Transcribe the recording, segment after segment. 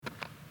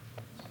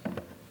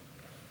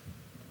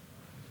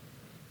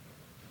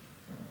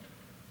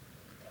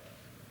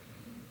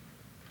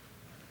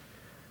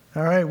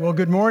All right, well,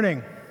 good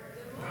morning.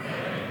 Good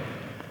morning.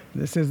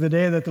 This is the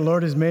day that the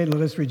Lord has made. Let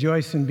us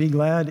rejoice and be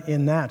glad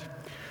in that.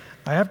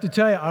 I have to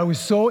tell you, I was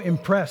so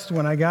impressed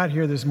when I got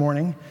here this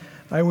morning.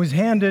 I was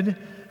handed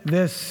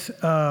this,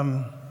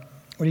 what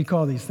do you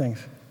call these things?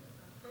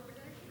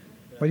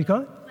 What do you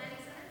call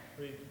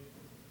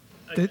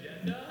it?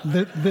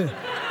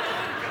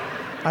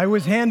 I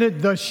was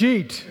handed the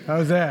sheet.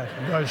 How's that?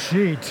 The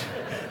sheet.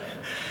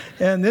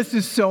 And this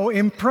is so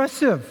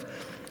impressive.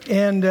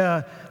 And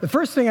the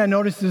first thing I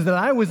noticed is that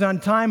I was on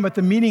time, but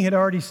the meeting had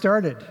already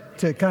started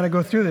to kind of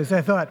go through this.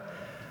 I thought,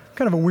 what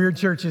kind of a weird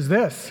church is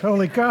this?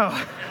 Holy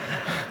cow.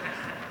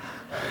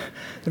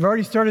 They've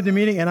already started the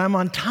meeting, and I'm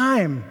on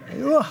time.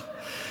 Ugh.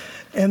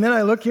 And then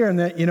I look here, and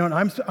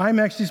I'm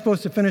actually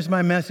supposed to finish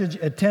my message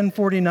at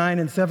 10:49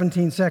 and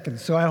 17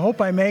 seconds, so I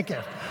hope I make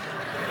it.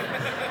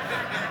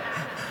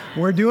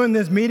 We're doing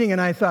this meeting,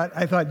 and I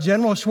thought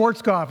General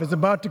Schwarzkopf is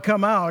about to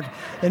come out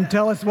and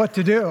tell us what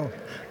to do.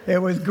 It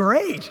was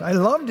great. I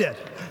loved it.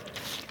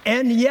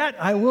 And yet,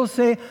 I will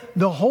say,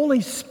 the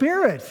Holy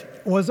Spirit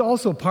was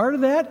also part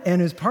of that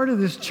and is part of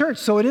this church.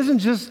 So it isn't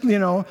just,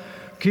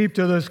 keep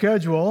to the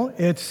schedule.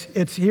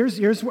 It's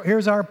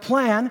here's our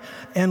plan,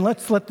 and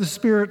let's let the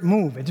Spirit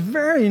move. It's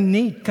very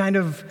neat kind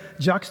of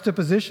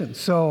juxtaposition.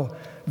 So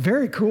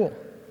very cool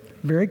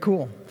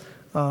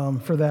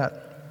for that.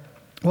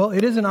 Well,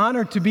 it is an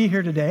honor to be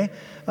here today.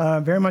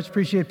 Very much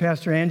appreciate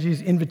Pastor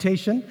Angie's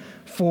invitation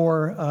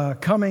for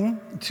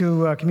coming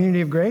to Community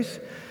of Grace.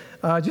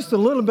 Just a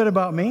little bit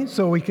about me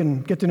so we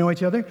can get to know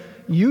each other.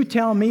 You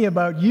tell me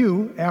about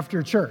you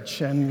after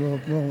church,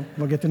 and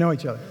we'll get to know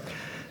each other.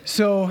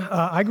 So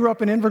I grew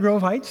up in Inver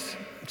Grove Heights,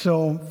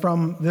 so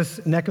from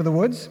this neck of the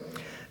woods.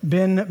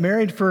 Been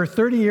married for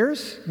 30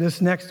 years this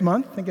next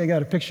month. I think I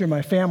got a picture of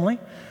my family.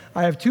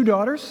 I have 2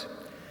 daughters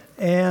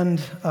and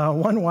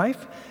one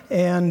wife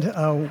and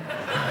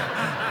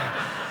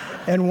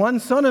 1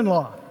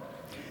 son-in-law.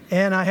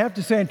 And I have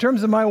to say, in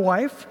terms of my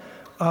wife,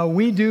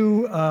 we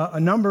do a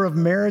number of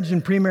marriage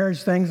and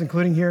pre-marriage things,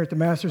 including here at the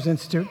Masters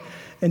Institute.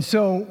 And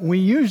so we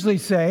usually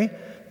say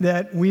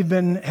that we've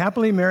been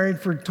happily married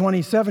for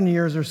 27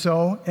 years or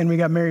so, and we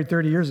got married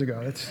 30 years ago.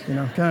 That's kind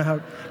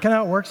of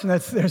how it works, and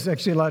there's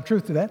actually a lot of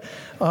truth to that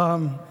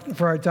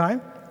for our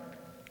time.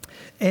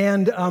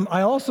 And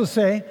I also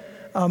say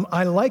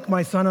I like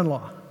my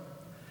son-in-law.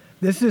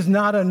 This is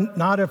not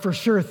a for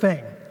sure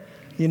thing.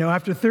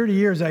 After 30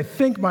 years, I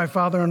think my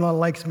father-in-law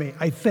likes me.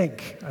 I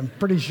think. I'm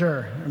pretty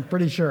sure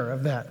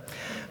of that.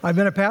 I've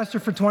been a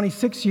pastor for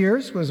 26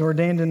 years, was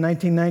ordained in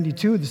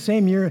 1992, the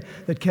same year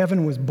that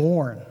Kevin was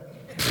born.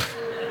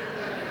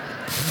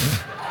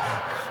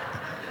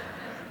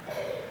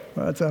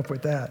 What's up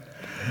with that?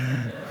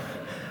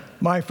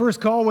 My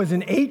first call was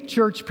in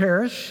 8-church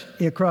parish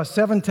across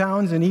 7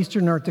 towns in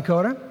eastern North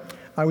Dakota.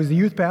 I was the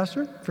youth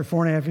pastor for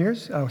 4.5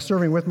 years. I was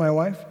serving with my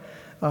wife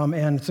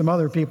and some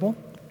other people.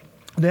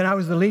 Then I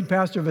was the lead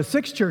pastor of a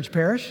 6-church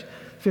parish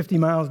 50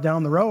 miles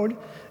down the road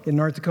in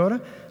North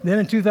Dakota. Then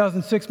in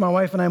 2006, my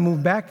wife and I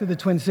moved back to the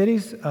Twin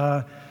Cities,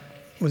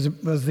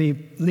 was the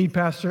lead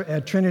pastor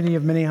at Trinity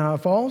of Minnehaha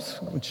Falls,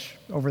 which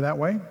over that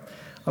way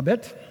a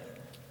bit.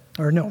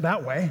 Or no,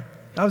 that way.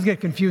 I always get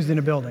confused in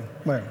a building.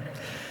 Whatever.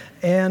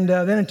 And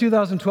then in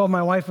 2012,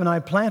 my wife and I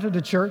planted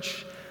a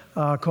church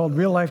called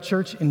Real Life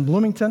Church in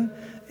Bloomington.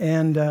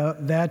 And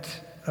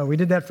we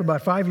did that for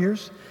about 5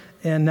 years.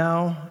 And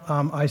now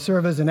I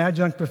serve as an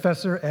adjunct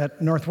professor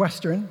at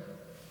Northwestern,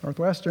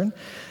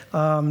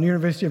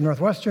 University of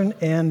Northwestern,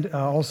 and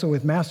also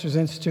with Masters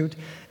Institute.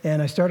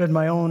 And I started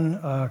my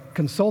own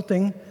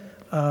consulting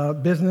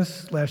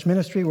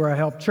business/ministry where I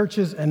help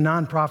churches and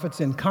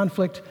nonprofits in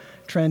conflict,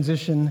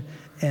 transition,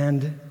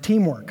 and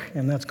teamwork.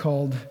 And that's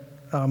called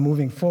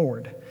Moving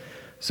Forward.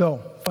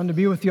 So, fun to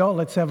be with y'all.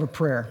 Let's have a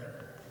prayer.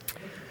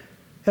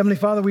 Heavenly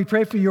Father, we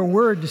pray for your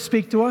word to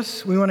speak to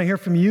us. We want to hear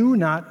from you,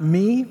 not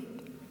me.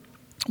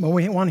 But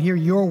we want to hear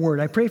your word.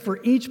 I pray for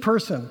each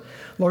person,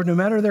 Lord, no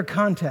matter their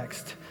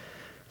context,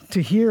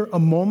 to hear a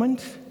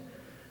moment,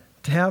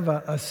 to have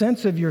a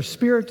sense of your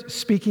Spirit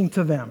speaking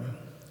to them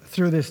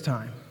through this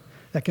time.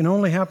 That can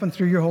only happen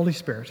through your Holy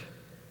Spirit.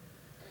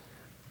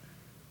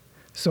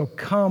 So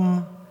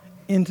come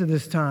into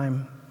this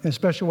time in a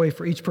special way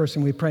for each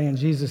person, we pray in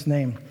Jesus'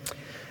 name.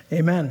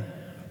 Amen.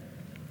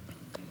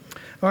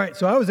 All right,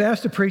 so I was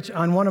asked to preach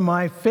on one of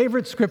my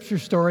favorite scripture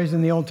stories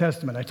in the Old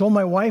Testament. I told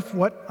my wife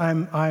what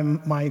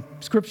my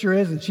scripture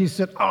is, and she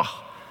said,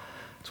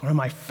 it's one of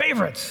my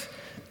favorites.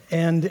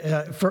 And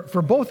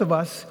for both of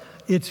us,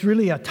 it's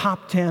really a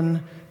top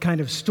 10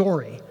 kind of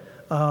story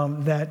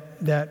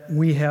that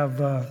we have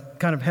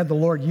kind of had the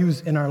Lord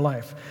use in our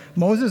life.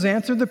 Moses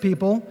answered the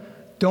people,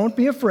 don't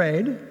be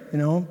afraid.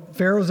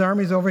 Pharaoh's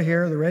army's over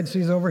here, the Red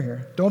Sea's over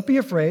here. Don't be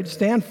afraid,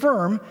 stand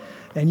firm,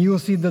 and you will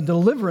see the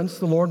deliverance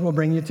the Lord will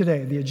bring you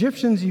today. The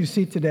Egyptians you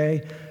see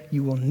today,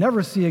 you will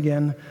never see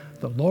again.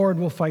 The Lord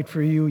will fight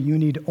for you. You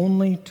need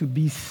only to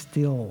be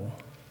still.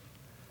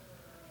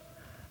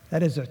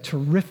 That is a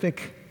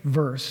terrific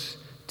verse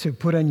to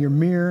put on your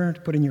mirror, to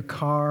put in your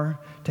car,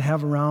 to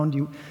have around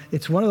you.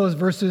 It's one of those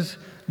verses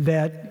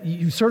that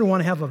you sort of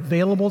want to have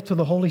available to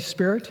the Holy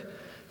Spirit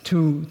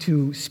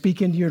to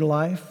speak into your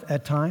life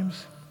at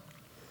times.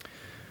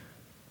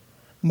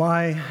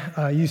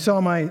 You saw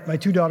my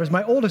two daughters.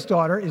 My oldest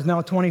daughter is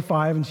now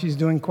 25, and she's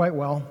doing quite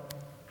well,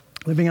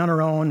 living on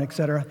her own,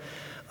 etc.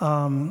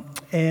 It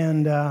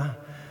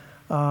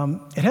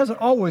hasn't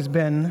always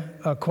been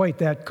quite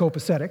that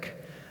copacetic.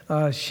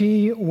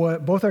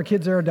 Both our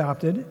kids are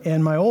adopted,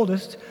 and my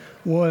oldest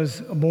was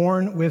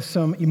born with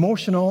some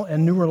emotional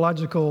and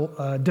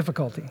neurological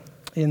difficulty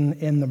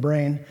in the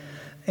brain.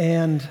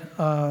 And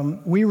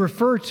we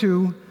refer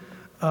to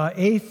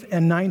 8th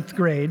and 9th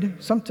grade,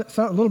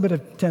 a little bit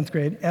of 10th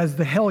grade, as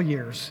the hell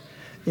years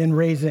in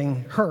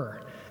raising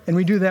her. And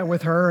we do that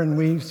with her, and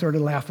we sort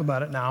of laugh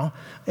about it now.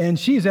 And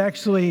she's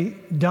actually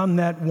done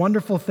that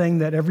wonderful thing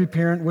that every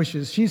parent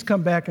wishes. She's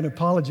come back and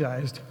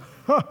apologized.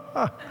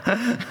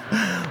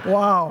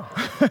 Wow.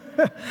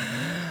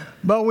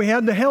 But we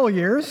had the hell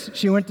years.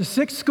 She went to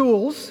 6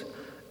 schools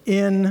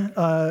in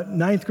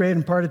 9th grade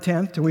and part of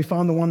 10th till we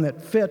found the one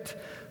that fit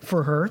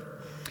for her.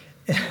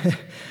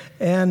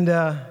 And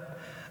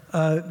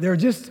there were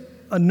just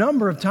a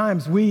number of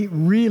times we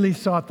really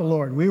sought the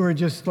Lord. We were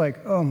just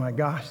like, oh my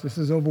gosh, this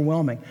is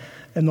overwhelming.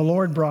 And the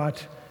Lord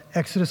brought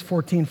Exodus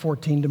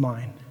 14:14 to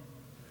mind.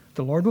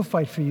 The Lord will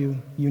fight for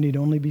you, you need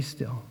only be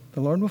still.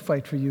 The Lord will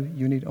fight for you,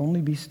 you need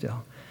only be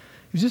still.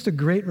 It was just a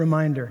great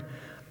reminder.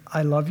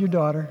 I love your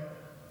daughter.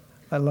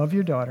 I love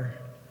your daughter.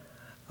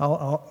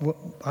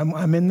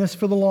 I'm in this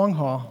for the long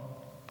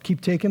haul. Keep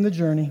taking the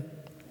journey.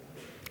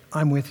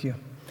 I'm with you.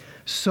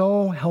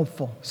 So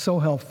helpful, so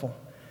helpful.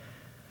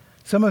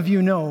 Some of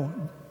you know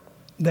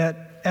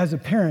that as a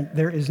parent,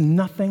 there is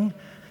nothing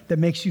that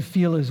makes you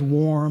feel as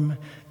warm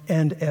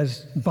and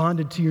as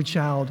bonded to your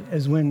child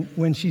as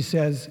when she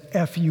says,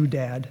 F you,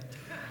 Dad.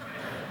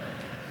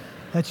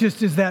 That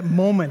just is that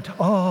moment.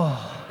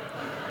 Oh.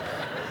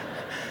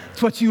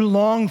 It's what you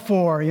long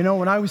for. You know,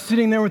 when I was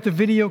sitting there with the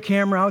video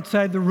camera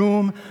outside the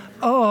room,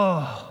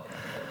 oh,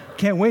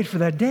 can't wait for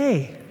that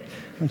day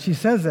when she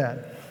says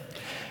that.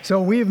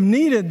 So we've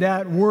needed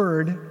that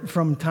word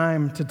from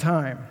time to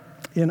time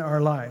in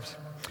our lives.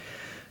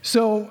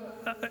 So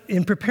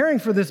in preparing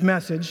for this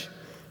message,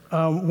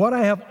 what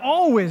I have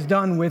always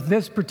done with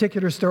this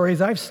particular story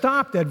is I've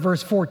stopped at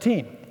verse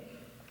 14.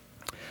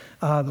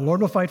 The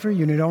Lord will fight for you,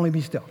 you need only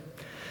be still.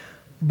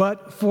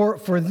 But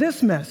for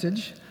this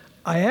message,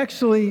 I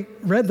actually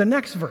read the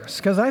next verse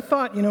because I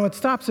thought, it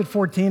stops at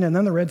 14 and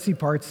then the Red Sea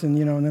parts and,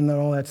 and then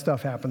all that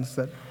stuff happens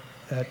that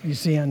you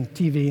see on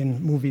TV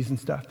and movies and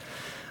stuff.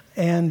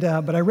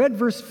 But I read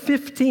verse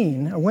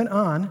 15, I went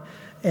on,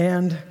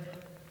 and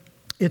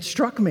it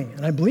struck me.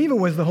 And I believe it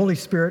was the Holy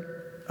Spirit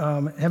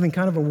having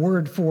kind of a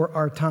word for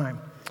our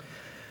time.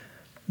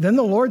 Then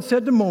the Lord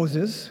said to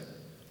Moses,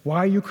 why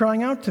are you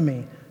crying out to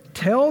me?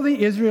 Tell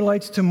the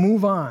Israelites to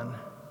move on.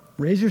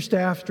 Raise your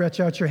staff, stretch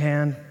out your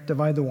hand,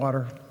 divide the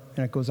water.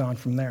 And it goes on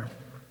from there.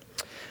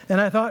 And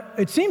I thought,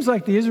 it seems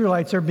like the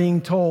Israelites are being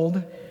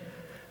told,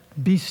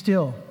 be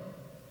still,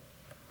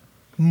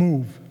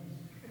 move.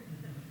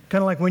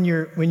 Kind of like when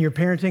you're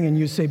parenting and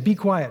you say, be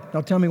quiet, now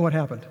tell me what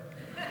happened.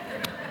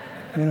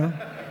 What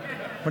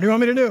do you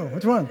want me to do?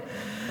 Which one?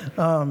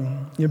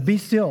 Be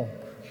still,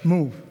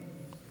 move.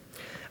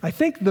 I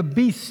think the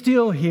be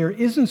still here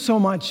isn't so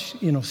much,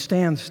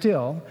 stand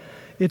still.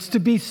 It's to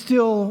be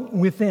still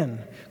within.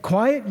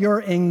 Quiet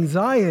your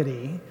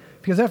anxiety.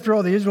 Because after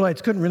all, the Israelites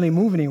couldn't really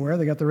move anywhere.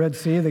 They got the Red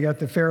Sea, they got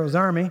the Pharaoh's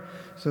army,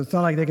 so it's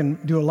not like they can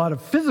do a lot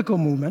of physical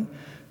movement.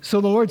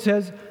 So the Lord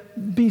says,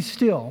 be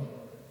still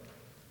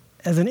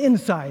as an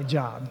inside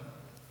job.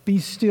 Be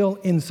still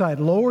inside.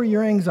 Lower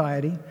your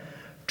anxiety.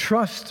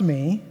 Trust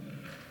me.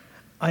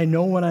 I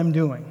know what I'm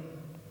doing.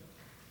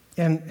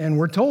 And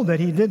we're told that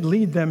he did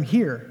lead them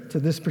here to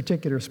this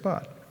particular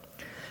spot.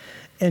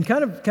 And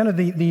kind of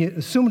the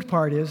assumed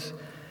part is,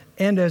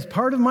 and as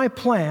part of my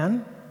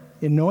plan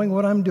in knowing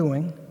what I'm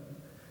doing,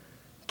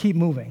 keep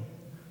moving.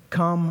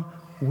 Come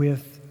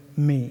with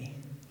me.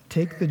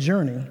 Take the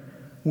journey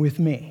with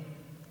me.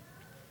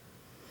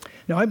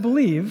 Now, I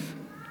believe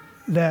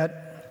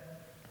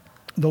that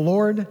the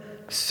Lord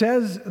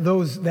says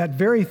that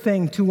very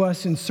thing to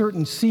us in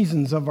certain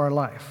seasons of our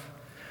life.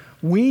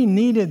 We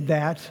needed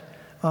that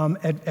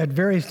at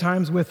various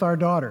times with our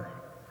daughter.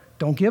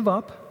 Don't give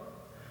up.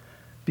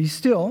 Be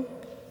still.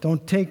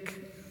 Don't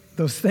take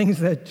those things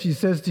that she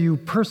says to you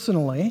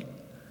personally.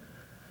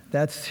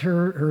 That's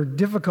her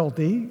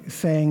difficulty,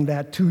 saying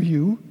that to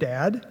you,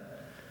 Dad.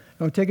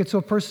 Don't take it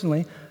so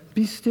personally.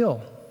 Be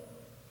still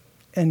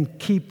and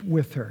keep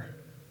with her.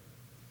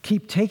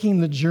 Keep taking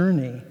the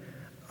journey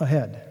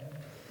ahead.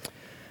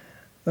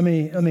 Let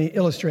me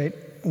illustrate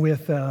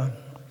with a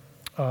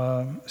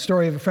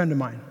story of a friend of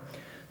mine.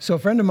 So a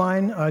friend of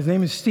mine, his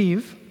name is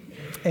Steve,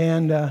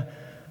 and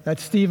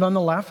that's Steve on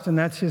the left, and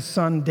that's his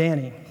son,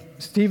 Danny.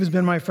 Steve has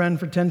been my friend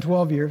for 10,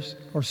 12 years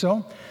or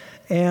so,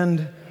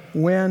 and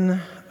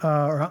when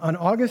on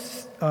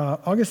August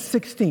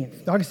 18th,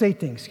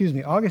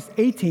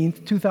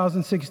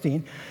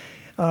 2016,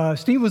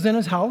 Steve was in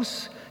his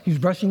house. He was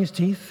brushing his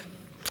teeth,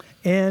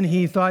 And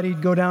he thought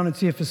he'd go down and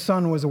see if his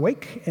son was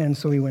awake, and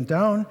so he went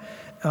down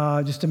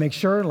just to make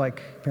sure,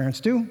 like parents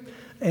do.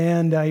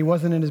 And he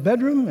wasn't in his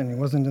bedroom, and he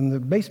wasn't in the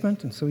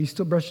basement, and so he's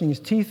still brushing his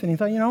teeth, and he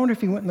thought, I wonder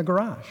if he went in the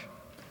garage,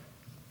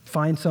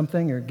 find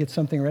something or get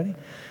something ready.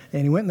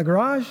 And he went in the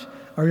garage,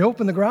 or he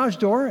opened the garage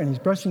door, and he's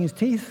brushing his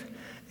teeth,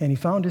 and he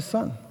found his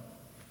son.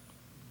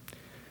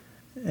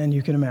 And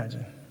you can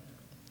imagine.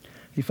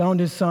 He found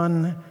his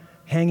son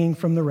hanging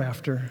from the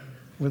rafter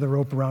with a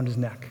rope around his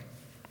neck.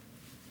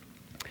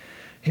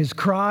 His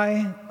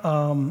cry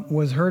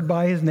was heard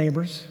by his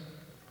neighbors.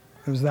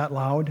 It was that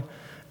loud.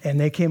 And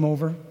they came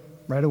over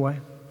right away.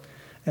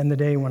 And the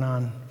day went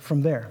on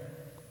from there.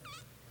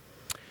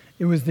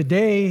 It was the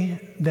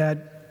day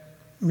that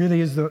really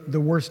is the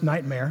worst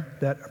nightmare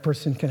that a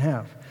person can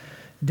have.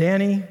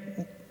 Danny,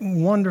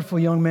 wonderful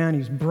young man. He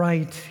was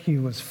bright. He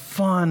was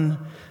fun.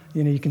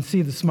 You can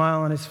see the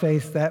smile on his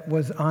face. That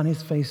was on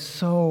his face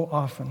so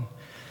often.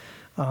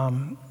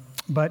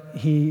 But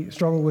he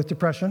struggled with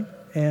depression,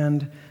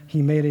 and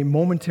he made a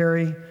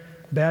momentary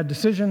bad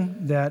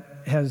decision that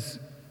has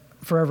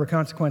forever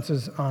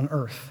consequences on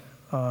earth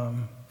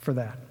for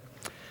that.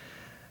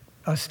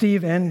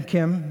 Steve and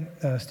Kim,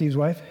 Steve's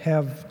wife,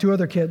 have 2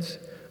 other kids,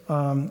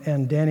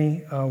 and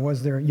Danny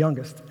was their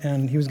youngest.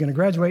 And he was going to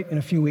graduate in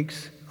a few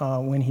weeks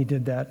when he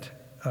did that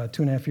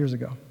 2.5 years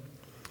ago.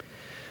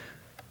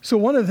 So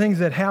one of the things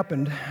that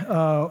happened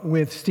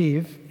with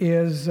Steve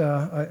is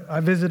I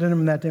visited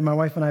him that day. My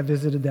wife and I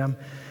visited them,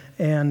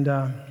 and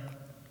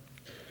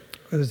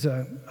it was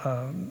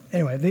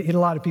anyway. They had a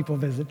lot of people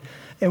visit,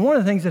 and one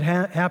of the things that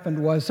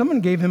happened was someone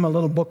gave him a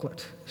little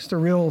booklet, just a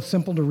real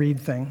simple to read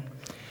thing,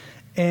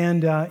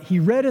 and he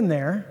read in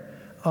there,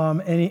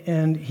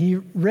 and he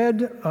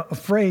read a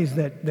phrase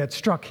that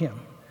struck him,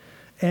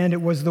 and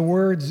it was the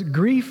words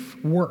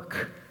 "grief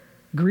work,"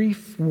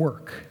 grief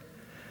work.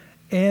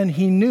 And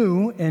he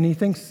knew, and he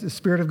thinks the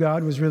Spirit of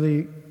God was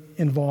really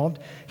involved,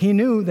 he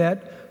knew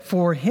that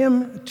for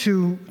him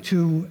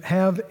to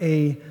have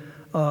a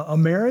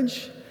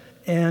marriage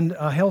and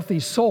a healthy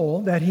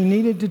soul, that he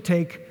needed to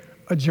take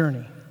a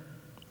journey.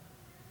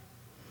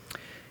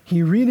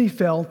 He really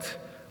felt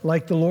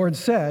like the Lord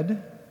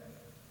said,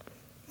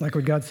 like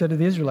what God said to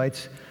the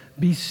Israelites,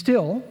 be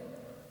still,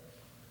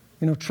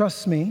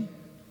 trust me,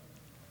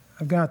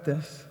 I've got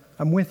this,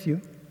 I'm with you,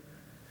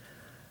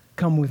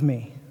 come with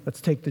me. Let's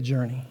take the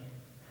journey.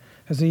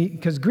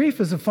 Because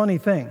grief is a funny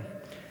thing.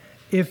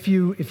 If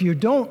you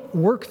don't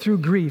work through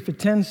grief, it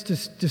tends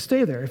to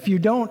stay there. If you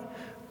don't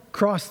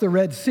cross the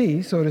Red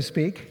Sea, so to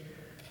speak,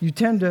 you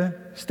tend to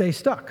stay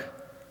stuck.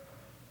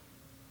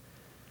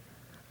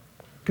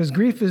 Because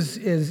grief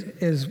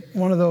is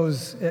one of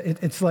those,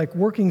 it's like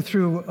working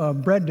through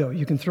bread dough.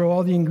 You can throw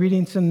all the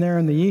ingredients in there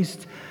and the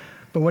yeast,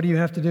 but what do you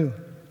have to do?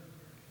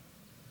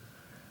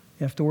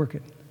 You have to work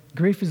it.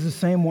 Grief is the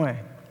same way.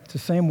 It's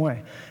the same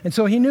way. And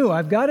so he knew,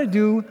 I've got to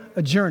do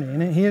a journey.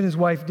 And he and his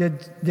wife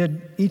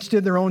each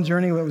did their own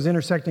journey. It was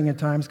intersecting at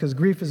times because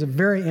grief is a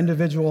very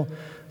individual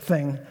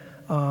thing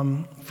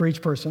for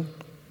each person.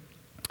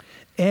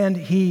 And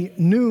he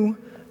knew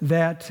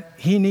that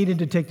he needed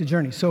to take the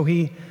journey. So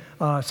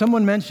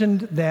someone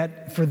mentioned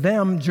that for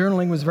them,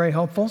 journaling was very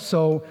helpful.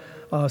 So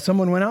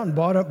someone went out and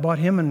bought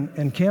him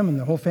and Kim and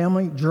the whole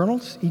family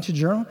journals, each a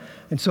journal.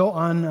 And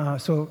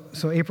so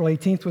so April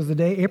 18th was the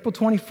day. April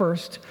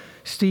 21st,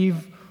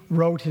 Steve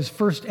wrote his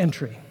first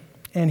entry,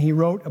 and he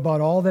wrote about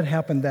all that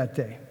happened that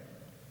day.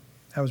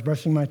 I was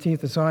brushing my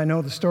teeth. That's how I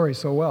know the story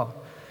so well,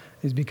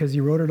 is because he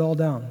wrote it all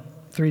down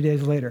 3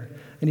 days later.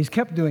 And he's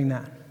kept doing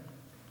that,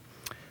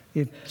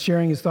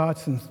 sharing his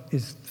thoughts and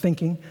his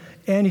thinking.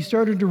 And he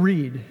started to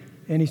read,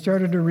 and he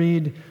started to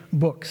read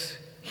books.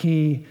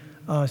 He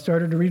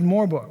started to read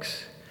more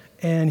books,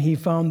 and he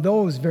found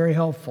those very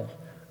helpful.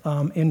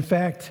 In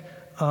fact,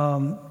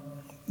 the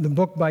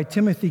book by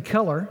Timothy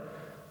Keller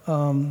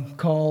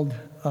called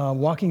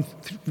Walking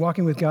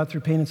with God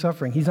Through Pain and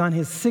Suffering. He's on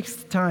his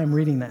 6th time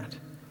reading that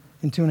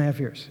in 2.5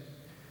 years.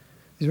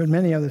 He's read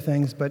many other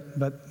things,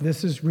 but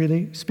this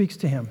really speaks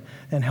to him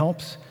and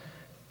helps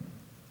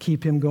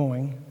keep him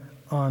going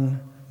on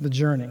the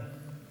journey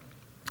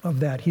of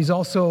that. He's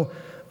also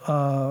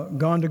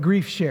gone to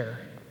Grief Share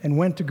and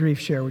went to Grief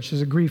Share, which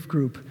is a grief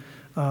group,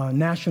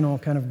 national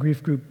kind of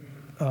grief group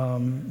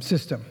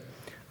system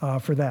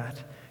for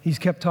that. He's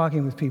kept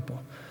talking with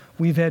people.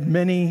 We've had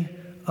many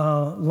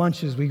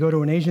lunches. We go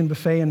to an Asian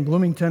buffet in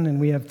Bloomington, and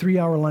we have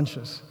 3-hour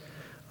lunches.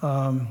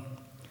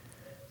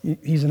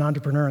 He's an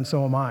entrepreneur, and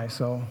so am I,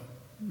 so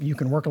you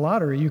can work a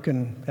lot or you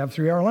can have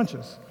 3-hour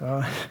lunches.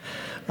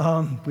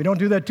 We don't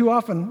do that too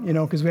often,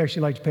 because we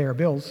actually like to pay our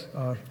bills,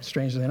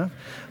 strangely enough.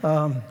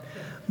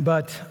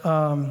 But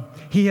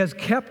he has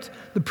kept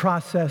the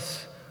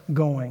process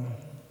going.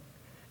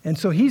 And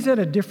so he's at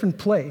a different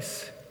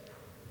place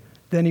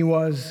than he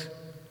was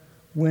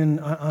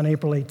on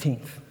April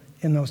 18th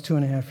in those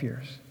 2.5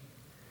 years.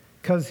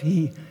 Because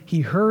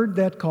he heard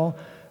that call,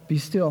 be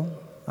still,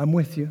 I'm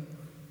with you.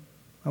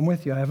 I'm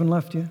with you. I haven't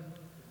left you.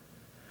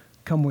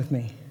 Come with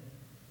me.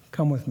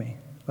 Come with me.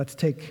 Let's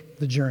take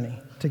the journey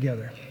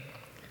together.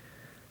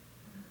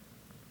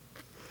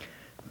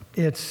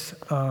 it's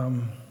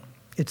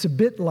a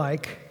bit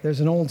like, there's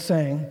an old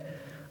saying,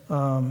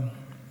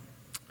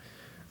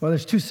 well,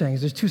 there's two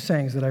sayings. There's two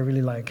sayings that I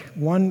really like.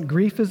 One,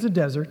 grief is a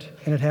desert,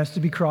 and it has to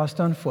be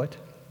crossed on foot.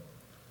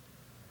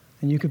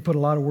 And you could put a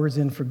lot of words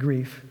in for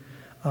grief.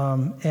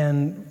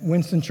 And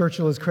Winston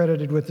Churchill is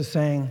credited with the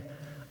saying,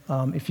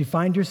 if you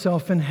find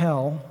yourself in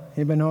hell,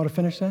 anybody know how to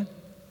finish that?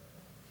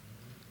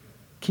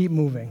 Keep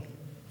moving.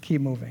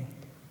 Keep moving.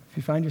 If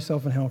you find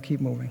yourself in hell,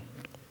 keep moving.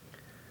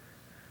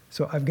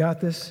 So I've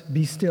got this.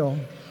 Be still.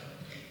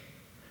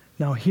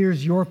 Now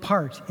here's your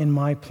part in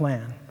my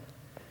plan.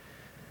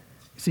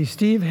 See,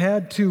 Steve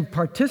had to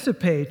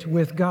participate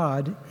with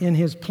God in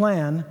his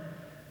plan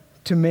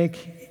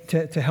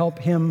to help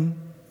him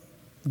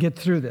get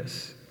through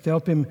this, to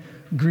help him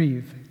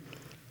grieve.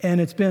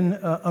 And it's been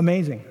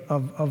amazing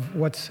of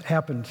what's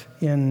happened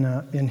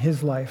in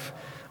his life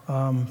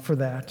for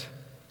that.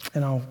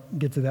 And I'll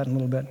get to that in a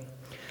little bit.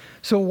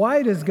 So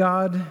why does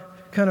God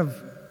kind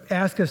of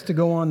ask us to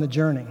go on the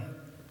journey?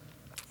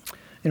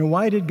 And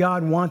why did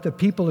God want the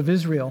people of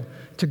Israel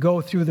to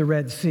go through the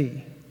Red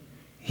Sea?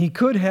 He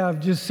could have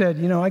just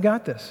said, I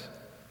got this.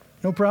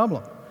 No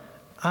problem.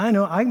 I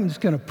know, I'm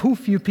just going to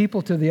poof you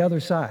people to the other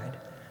side.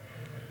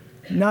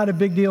 Not a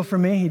big deal for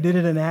me. He did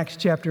it in Acts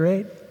chapter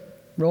 8.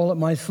 Roll up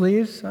my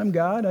sleeves. I'm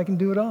God. I can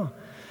do it all.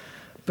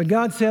 But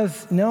God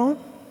says, no,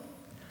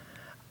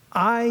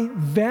 I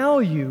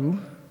value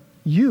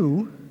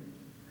you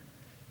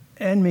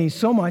and me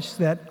so much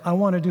that I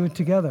want to do it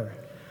together.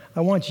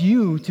 I want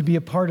you to be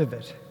a part of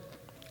it.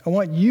 I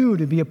want you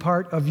to be a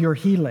part of your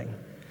healing.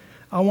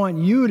 I want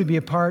you to be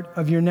a part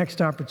of your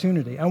next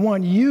opportunity. I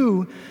want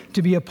you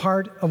to be a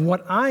part of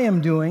what I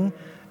am doing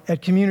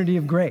at Community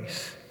of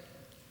Grace.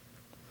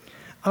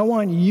 I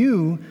want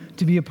you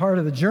to be a part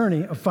of the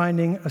journey of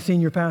finding a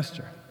senior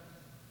pastor.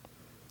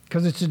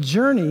 Because it's a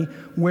journey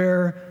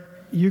where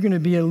you're going to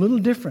be a little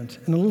different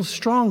and a little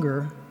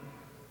stronger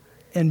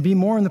and be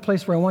more in the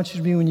place where I want you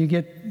to be when you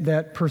get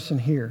that person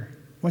here.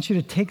 I want you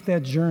to take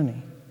that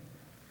journey.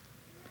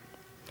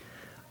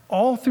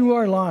 All through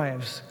our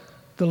lives,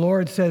 the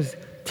Lord says,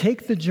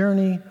 take the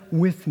journey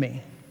with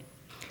me.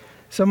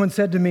 Someone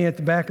said to me at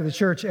the back of the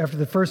church after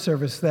the first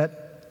service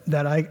that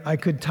I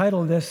could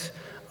title this,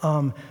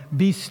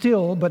 Be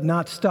Still But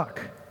Not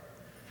Stuck.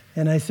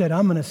 And I said,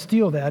 I'm going to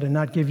steal that and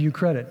not give you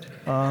credit.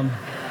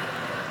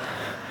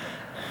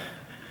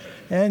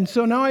 And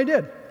so now I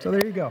did. So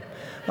there you go.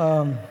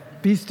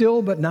 Be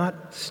still but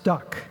not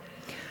stuck.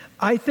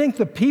 I think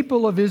the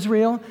people of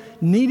Israel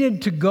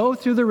needed to go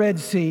through the Red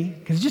Sea,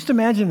 because just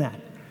imagine that.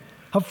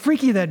 How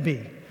freaky that'd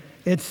be.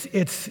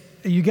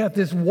 You got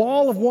this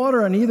wall of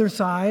water on either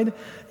side,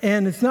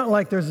 and it's not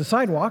like there's a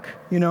sidewalk,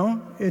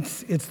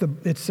 It's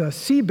a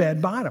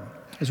seabed bottom.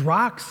 There's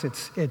rocks.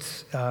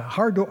 It's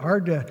hard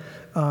to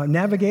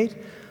navigate.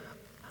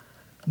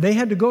 They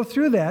had to go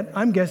through that.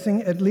 I'm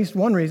guessing at least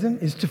one reason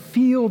is to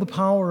feel the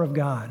power of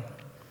God.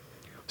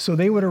 So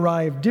they would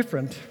arrive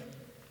different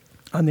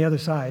on the other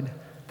side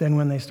than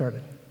when they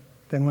started.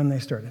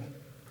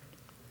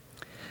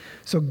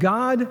 So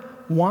God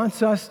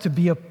wants us to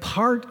be a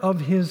part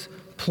of his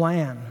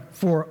plan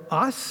for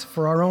us,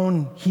 for our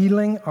own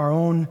healing, our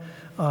own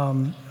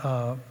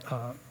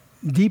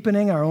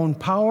deepening, our own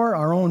power,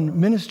 our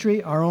own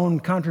ministry, our own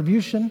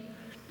contribution,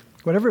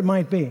 whatever it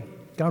might be.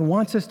 God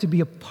wants us to be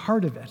a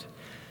part of it.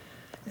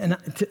 And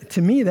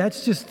to me,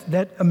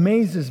 that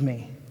amazes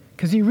me,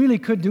 because he really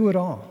could do it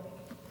all.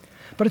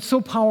 But it's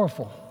so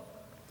powerful.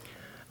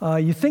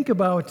 You think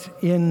about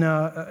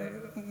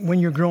when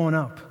you're growing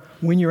up,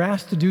 when you're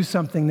asked to do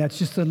something that's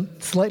just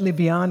slightly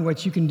beyond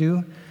what you can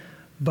do,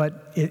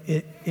 but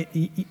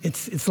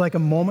it's like a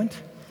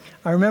moment.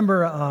 I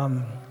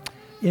remember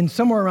in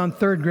somewhere around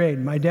third grade,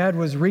 my dad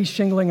was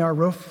re-shingling our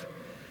roof,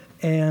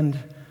 and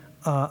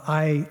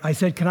I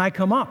said, can I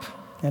come up?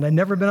 And I'd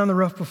never been on the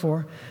roof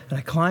before, and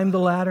I climbed the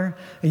ladder,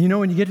 and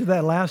when you get to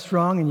that last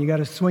rung and you got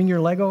to swing your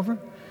leg over,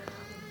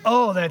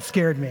 oh, that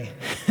scared me.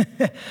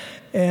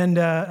 And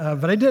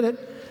but I did it,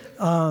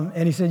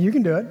 and he said, you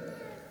can do it.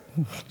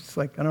 It's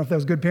like, I don't know if that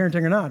was good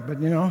parenting or not,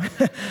 but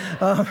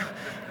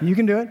you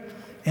can do it.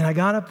 And I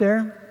got up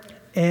there,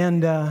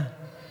 and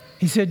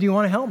he said, do you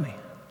want to help me?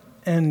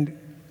 And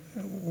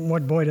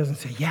what boy doesn't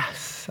say,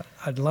 yes,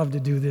 I'd love to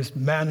do this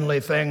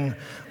manly thing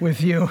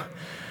with you.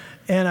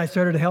 And I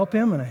started to help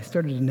him, and I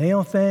started to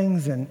nail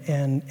things,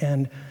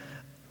 and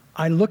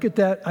I looked at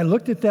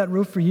that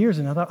roof for years,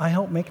 and I thought, I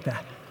helped make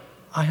that.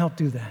 I helped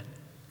do that.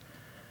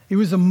 It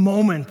was a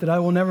moment that I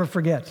will never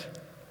forget.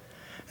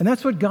 And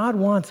that's what God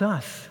wants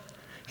us.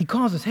 He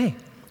calls us, hey,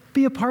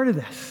 be a part of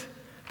this.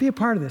 Be a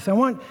part of this.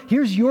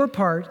 Here's your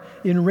part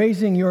in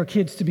raising your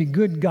kids to be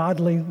good,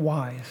 godly,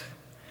 wise.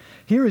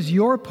 Here is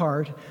your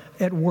part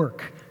at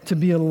work to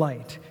be a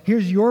light.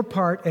 Here's your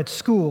part at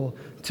school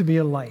to be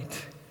a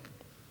light.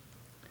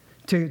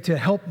 To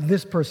help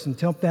this person,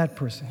 to help that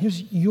person.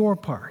 Here's your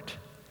part.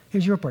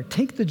 Here's your part.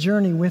 Take the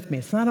journey with me.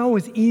 It's not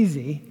always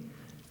easy.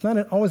 It's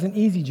not always an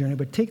easy journey,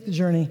 but take the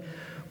journey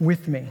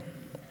with me.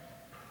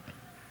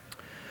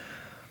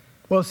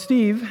 Well,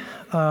 Steve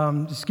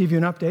just to give you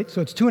an update.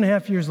 So it's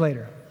 2.5 years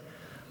later.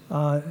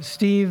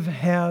 Steve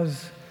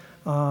has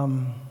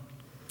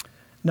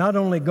not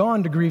only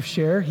gone to Grief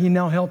Share, he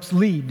now helps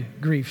lead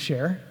Grief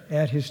Share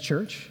at his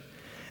church.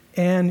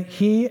 And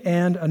he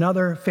and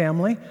another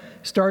family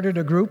started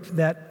a group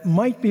that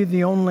might be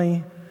the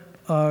only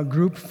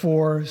group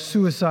for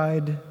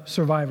suicide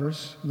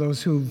survivors,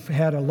 those who've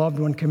had a loved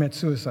one commit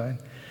suicide.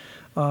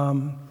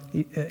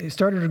 He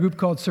started a group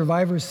called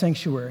Survivors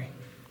Sanctuary.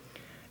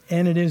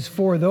 And it is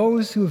for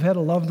those who have had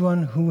a loved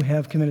one who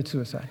have committed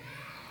suicide.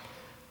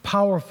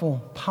 Powerful,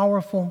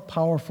 powerful,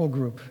 powerful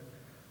group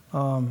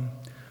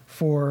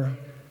for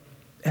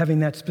having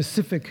that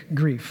specific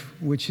grief,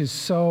 which is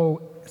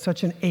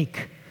such an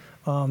ache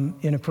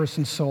in a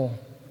person's soul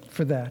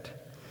for that.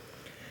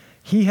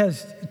 He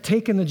has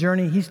taken the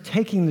journey. He's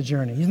taking the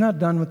journey. He's not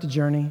done with the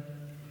journey.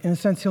 In a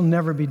sense, he'll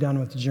never be done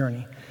with the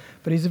journey.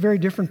 But he's a very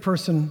different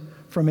person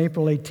from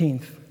April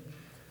 18th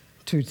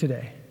to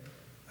today,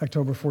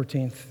 October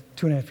 14th,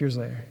 2.5 years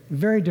later.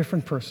 Very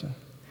different person.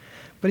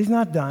 But he's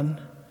not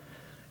done.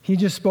 He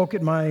just spoke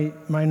at my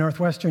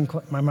Northwestern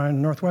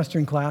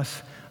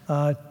class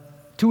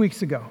 2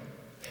 weeks ago.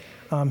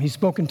 He's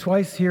spoken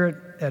twice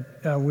here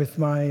with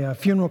my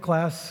funeral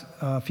class,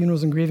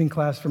 funerals and grieving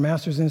class for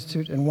Masters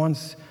Institute, and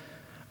once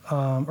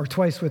or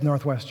twice with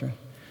Northwestern.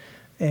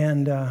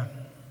 And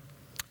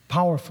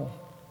powerful.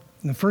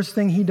 And the first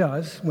thing he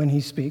does when he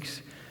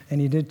speaks,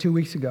 and he did 2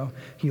 weeks ago,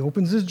 he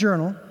opens his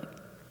journal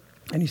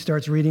and he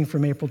starts reading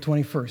from April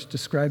 21st,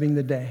 describing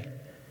the day.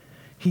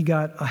 He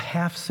got a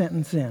half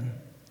sentence in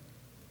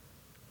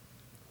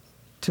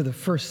to the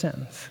first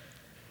sentence,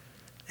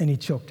 and he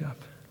choked up.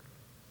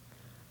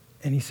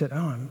 And he said,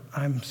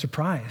 I'm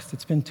surprised.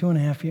 It's been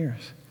 2.5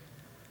 years.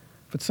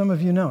 But some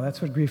of you know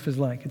that's what grief is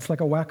like. It's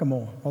like a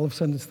whack-a-mole. All of a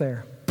sudden it's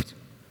there.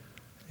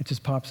 It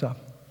just pops up.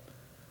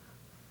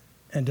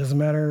 And it doesn't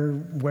matter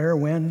where,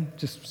 when,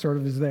 just sort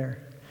of is there.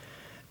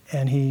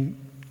 And he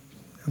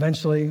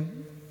eventually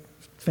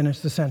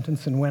finished the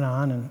sentence and went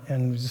on,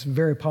 and it was just a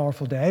very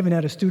powerful day. I even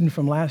had a student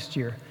from last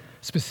year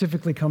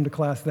specifically come to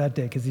class that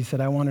day because he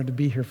said, I wanted to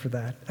be here for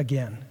that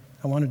again.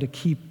 I wanted to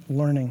keep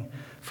learning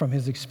from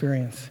his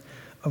experience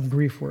of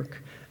grief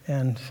work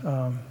and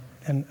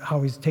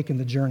how he's taken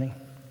the journey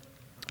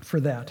for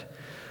that.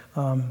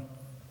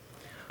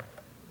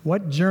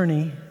 What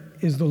journey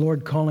is the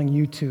Lord calling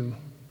you to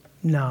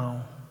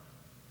now?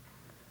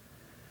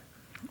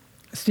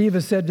 Steve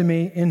has said to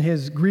me in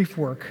his grief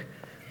work,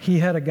 he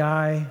had a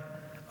guy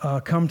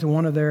come to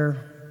one of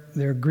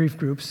their grief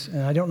groups,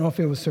 and I don't know if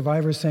it was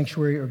Survivors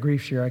Sanctuary or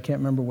Grief Share, I can't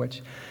remember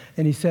which.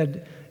 And he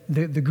said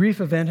the grief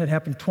event had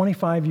happened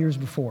 25 years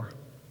before.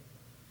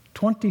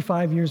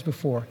 25 years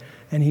before,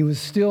 and he was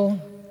still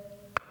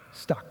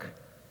stuck.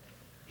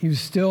 He was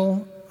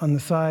still on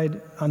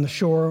the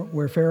shore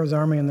where Pharaoh's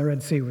army in the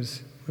Red Sea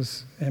was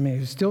he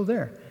was still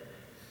there.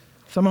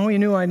 Somehow he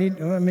knew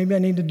maybe I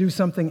need to do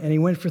something, and he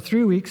went for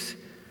 3 weeks,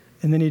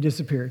 and then he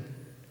disappeared,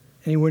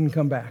 and he wouldn't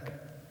come back.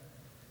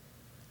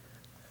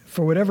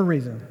 For whatever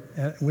reason,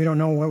 we don't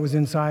know what was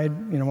inside,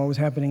 what was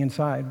happening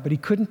inside, but he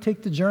couldn't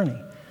take the journey.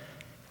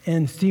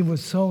 And Steve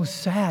was so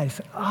sad. He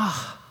said,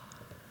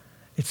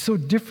 it's so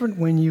different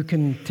when you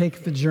can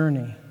take the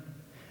journey.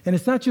 And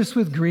it's not just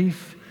with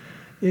grief,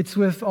 it's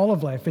with all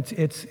of life.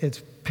 It's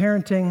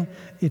parenting,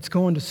 it's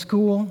going to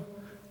school.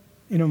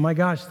 My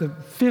gosh, the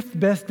 5th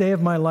best day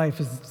of my life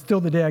is still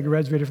the day I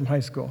graduated from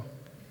high school.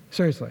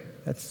 Seriously,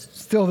 that's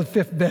still the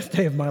 5th best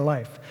day of my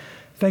life.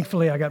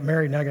 Thankfully, I got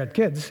married and I got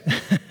kids,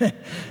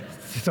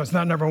 so it's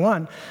not number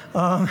one.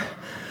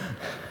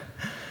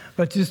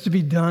 But just to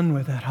be done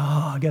with that,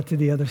 I got to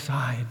the other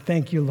side.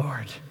 Thank you,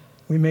 Lord.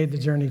 We made the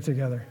journey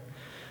together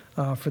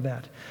for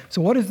that.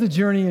 So what is the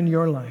journey in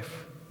your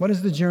life? What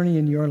is the journey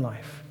in your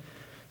life?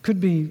 Could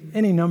be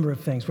any number of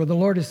things where the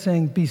Lord is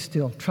saying, be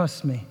still,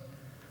 trust me.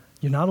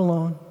 You're not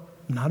alone.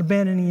 I'm not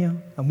abandoning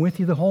you. I'm with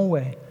you the whole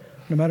way.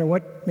 No matter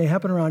what may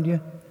happen around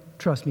you,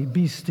 trust me,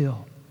 be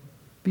still.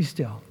 Be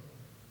still.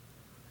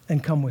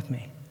 And come with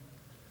me.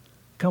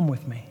 Come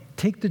with me.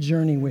 Take the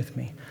journey with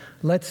me.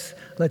 Let's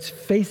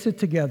face it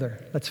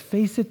together. Let's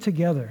face it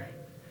together.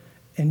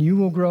 And you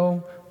will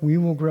grow, we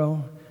will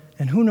grow,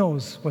 and who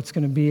knows what's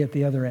going to be at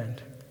the other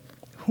end.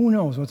 Who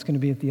knows what's going to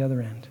be at the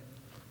other end.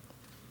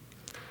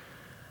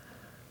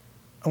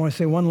 I want to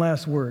say one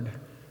last word.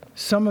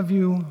 Some of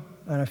you,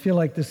 and I feel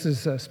like this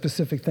is a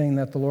specific thing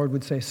that the Lord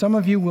would say, some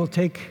of you will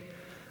take,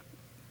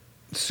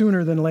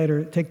 sooner than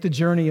later, take the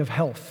journey of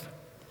health,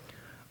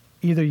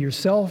 either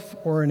yourself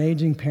or an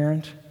aging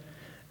parent,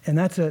 and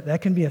that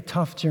can be a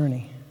tough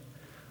journey.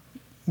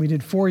 We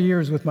did 4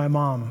 years with my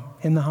mom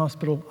in the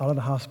hospital, out of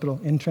the hospital,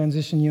 in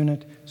transition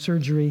unit,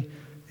 surgery,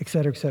 et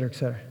cetera, et cetera, et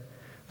cetera.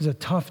 It was a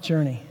tough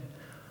journey,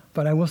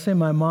 but I will say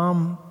my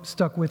mom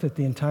stuck with it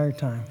the entire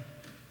time.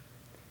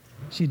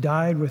 She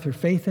died with her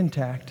faith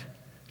intact,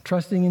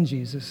 trusting in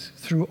Jesus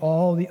through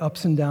all the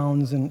ups and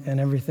downs and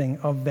everything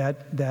of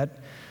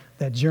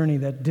that journey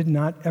that did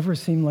not ever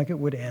seem like it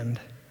would end.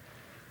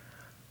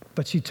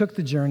 But she took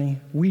the journey,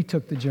 we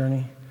took the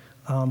journey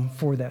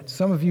for that.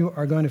 Some of you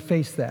are going to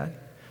face that.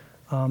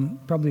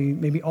 Probably,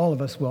 maybe all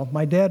of us will.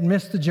 My dad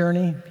missed the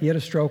journey. He had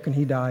a stroke and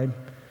he died.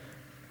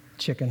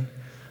 Chicken.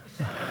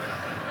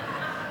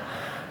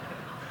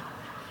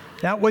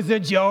 That was a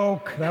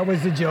joke. That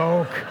was a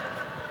joke.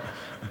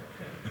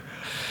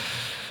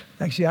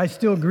 Actually, I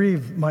still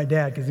grieve my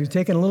dad because he was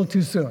taken a little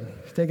too soon.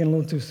 He was taken a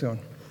little too soon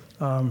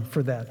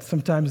for that.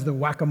 Sometimes the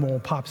whack-a-mole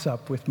pops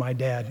up with my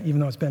dad, even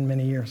though it's been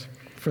many years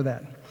for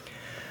that.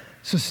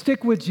 So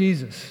stick with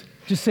Jesus.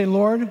 Just say,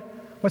 Lord,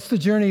 what's the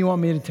journey you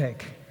want me to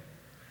take?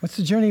 What's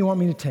the journey you want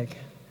me to take?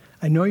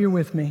 I know you're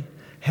with me.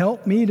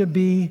 Help me to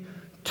be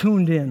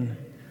tuned in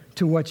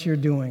to what you're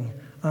doing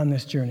on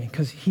this journey,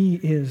 because he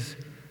is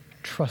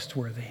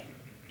trustworthy.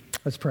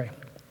 Let's pray.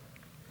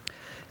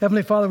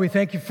 Heavenly Father, we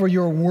thank you for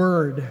your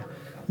word,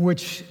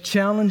 which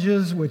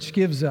challenges, which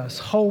gives us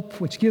hope,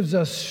 which gives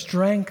us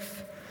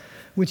strength,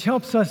 which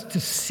helps us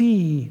to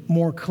see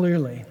more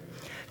clearly.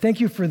 Thank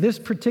you for this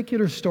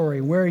particular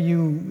story where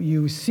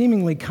you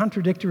seemingly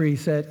contradictorily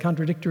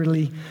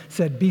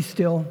said, be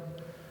still,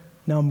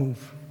 now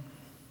move.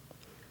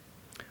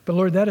 But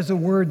Lord, that is a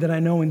word that I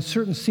know in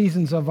certain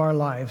seasons of our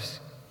lives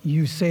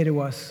you say to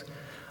us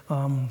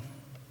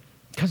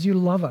because you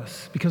love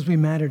us, because we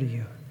matter to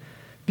you.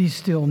 Be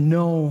still,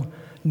 know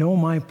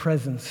my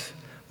presence,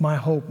 my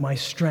hope, my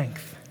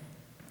strength.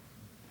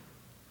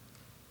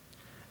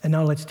 And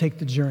now let's take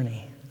the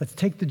journey. Let's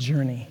take the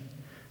journey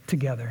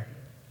together.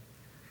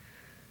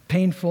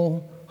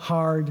 Painful,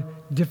 hard,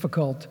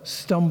 difficult,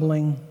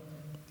 stumbling,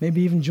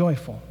 maybe even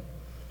joyful.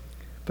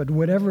 But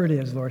whatever it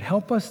is, Lord,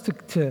 help us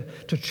to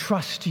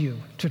trust you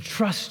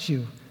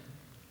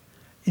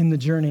in the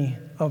journey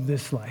of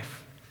this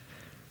life.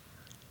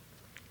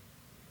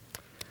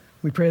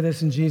 We pray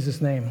this in Jesus'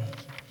 name.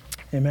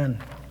 Amen.